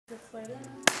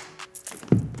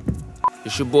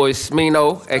It's your boy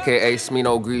Smino, aka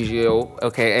Smino Grigio,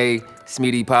 aka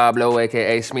Smitty Pablo,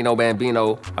 aka Smino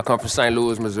Bambino. I come from St.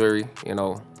 Louis, Missouri, you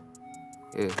know.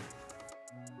 Yeah.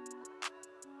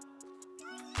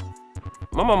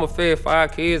 My mama fed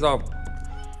 5 kids off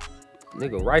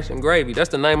nigga rice and gravy. That's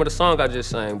the name of the song I just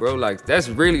sang, bro. Like, that's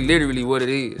really literally what it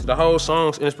is. The whole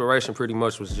song's inspiration pretty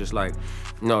much was just like,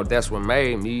 you know, that's what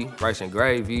made me. Rice and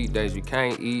gravy, days you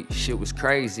can't eat, shit was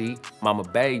crazy. Mama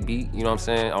baby, you know what I'm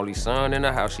saying? Only son in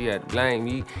the house, she had to blame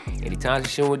me. Anytime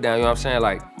she went down, you know what I'm saying?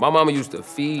 Like, my mama used to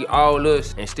feed all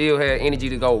us and still had energy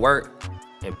to go work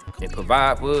and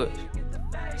provide for us.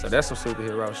 So that's some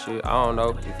superhero shit. I don't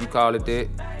know if you call it that.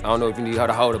 I don't know if you need her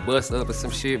to hold a bus up or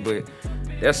some shit, but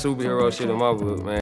that's superhero shit in my book, man.